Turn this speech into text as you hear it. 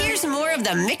of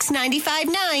the Mix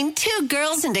 95.9 Two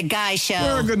Girls and a Guy Show.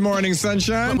 Well, good morning,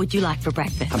 sunshine. What would you like for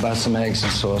breakfast? How about some eggs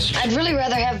and sausage? I'd really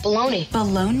rather have bologna.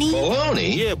 Bologna?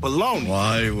 Bologna? Yeah, bologna.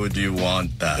 Why would you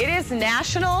want that? It is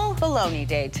National Bologna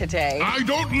Day today. I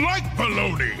don't like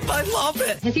bologna. I love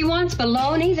it. If he wants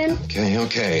bologna, then...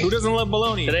 Okay. Who doesn't love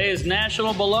bologna? Today is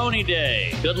National Bologna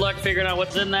Day. Good luck figuring out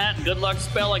what's in that. Good luck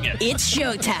spelling it. It's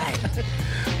showtime.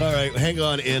 All right, hang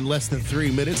on. In less than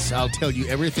 3 minutes, I'll tell you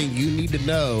everything you need to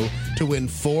know to win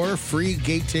 4 free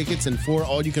gate tickets and 4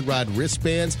 all-you-can-ride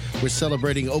wristbands. We're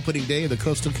celebrating opening day of the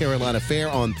Coastal Carolina Fair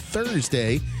on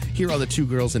Thursday here on the Two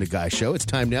Girls and a Guy Show. It's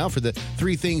time now for the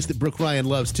 3 things that Brooke Ryan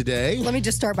loves today. Let me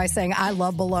just start by saying I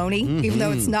love bologna, even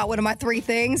though it's not one of my 3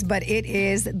 things, but it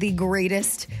is the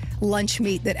greatest lunch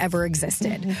meat that ever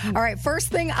existed. All right, first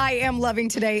thing I am loving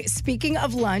today, speaking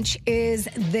of lunch, is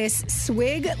this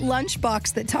Swig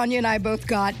lunchbox that Tanya and I both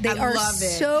got. They are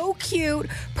so cute,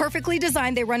 perfectly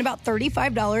designed. They run about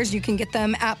 $35. You can get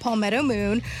them at Palmetto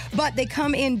Moon, but they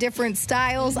come in different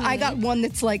styles. I got one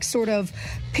that's like sort of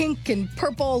pink and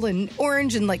purple and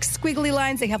orange and like squiggly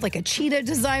lines. They have like a cheetah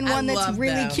design one that's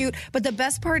really cute. But the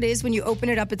best part is when you open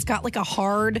it up, it's got like a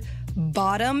hard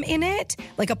bottom in it,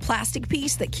 like a plastic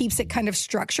piece that keeps it kind of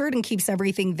structured and keeps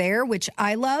everything there, which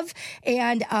I love.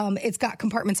 And it's got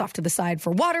compartments off to the side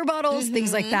for water bottles,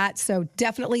 things like that. So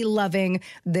definitely loving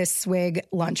this Swig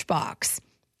lunchbox.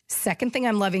 Second thing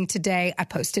I'm loving today, I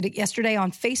posted it yesterday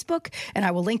on Facebook, and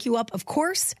I will link you up, of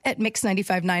course, at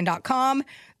mix959.com.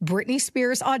 Britney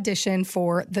Spears' audition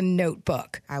for The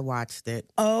Notebook. I watched it.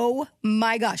 Oh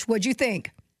my gosh, what'd you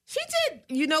think? She did.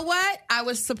 You know what? I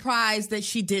was surprised that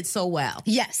she did so well.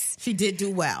 Yes. She did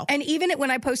do well. And even when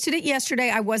I posted it yesterday,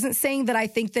 I wasn't saying that I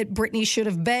think that Britney should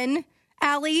have been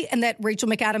Allie and that Rachel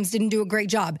McAdams didn't do a great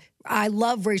job. I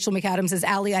love Rachel McAdams as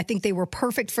Allie. I think they were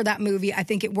perfect for that movie. I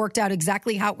think it worked out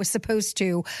exactly how it was supposed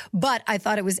to. But I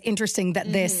thought it was interesting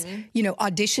that this,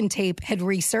 audition tape had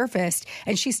resurfaced.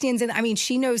 And she stands in, I mean,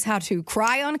 she knows how to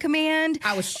cry on command.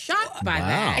 I was shocked by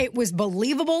that. It was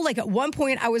believable. Like at one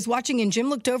point I was watching and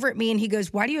Jim looked over at me and he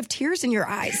goes, "Why do you have tears in your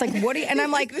eyes? Like, what do you?" And I'm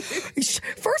like,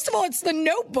 first of all, it's The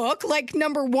Notebook, like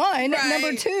number one. Right.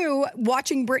 Number two,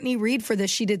 watching Britney read for this,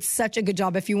 she did such a good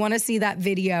job. If you want to see that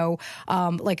video,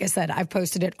 like I said, I've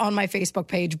posted it on my Facebook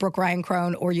page, Brooke Ryan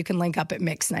Crone, or you can link up at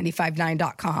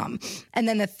mix959.com. And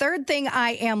then the third thing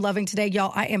I am loving today,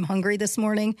 y'all, I am hungry this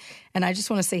morning, and I just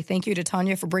want to say thank you to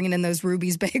Tanya for bringing in those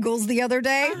Ruby's bagels the other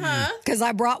day, because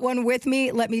I brought one with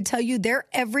me. Let me tell you, their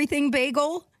everything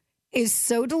bagel is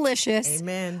so delicious.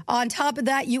 Amen. On top of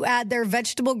that, you add their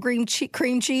vegetable cream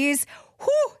cheese.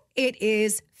 Whew, it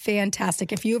is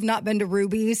fantastic. If you have not been to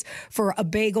Ruby's for a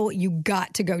bagel, you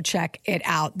got to go check it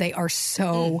out. They are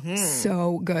so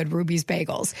good, Ruby's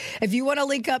Bagels. If you want to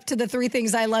link up to the 3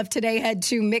 things I love today, head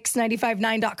to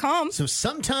mix959.com. So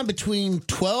sometime between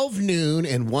 12 noon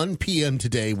and 1 p.m.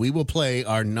 today, we will play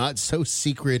our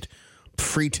not-so-secret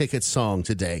free ticket song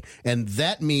today. And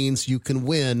that means you can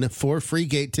win 4 free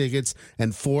gate tickets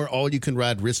and 4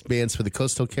 all-you-can-ride wristbands for the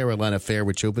Coastal Carolina Fair,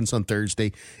 which opens on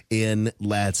Thursday in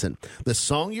Ladson. The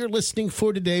song you're listening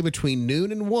for today between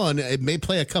noon and 1, it may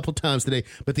play a couple times today,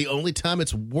 but the only time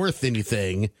it's worth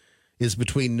anything is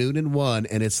between noon and 1,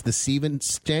 and it's the Steven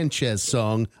Sanchez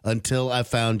song, Until I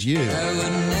Found You. I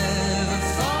would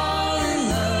never fall in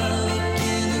love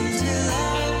again until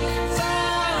I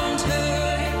found her.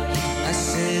 I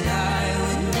said I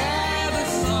would never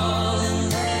fall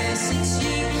unless it's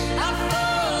you I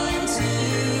fall into.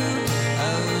 I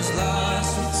was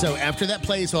lost. So after that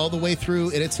plays all the way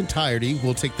through in its entirety,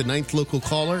 we'll take the 9th local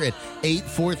caller at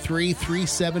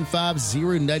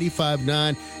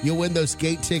 843-375-0959. You'll win those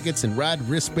gate tickets and ride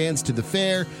wristbands to the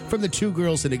fair from the Two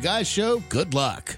Girls and a Guy Show. Good luck.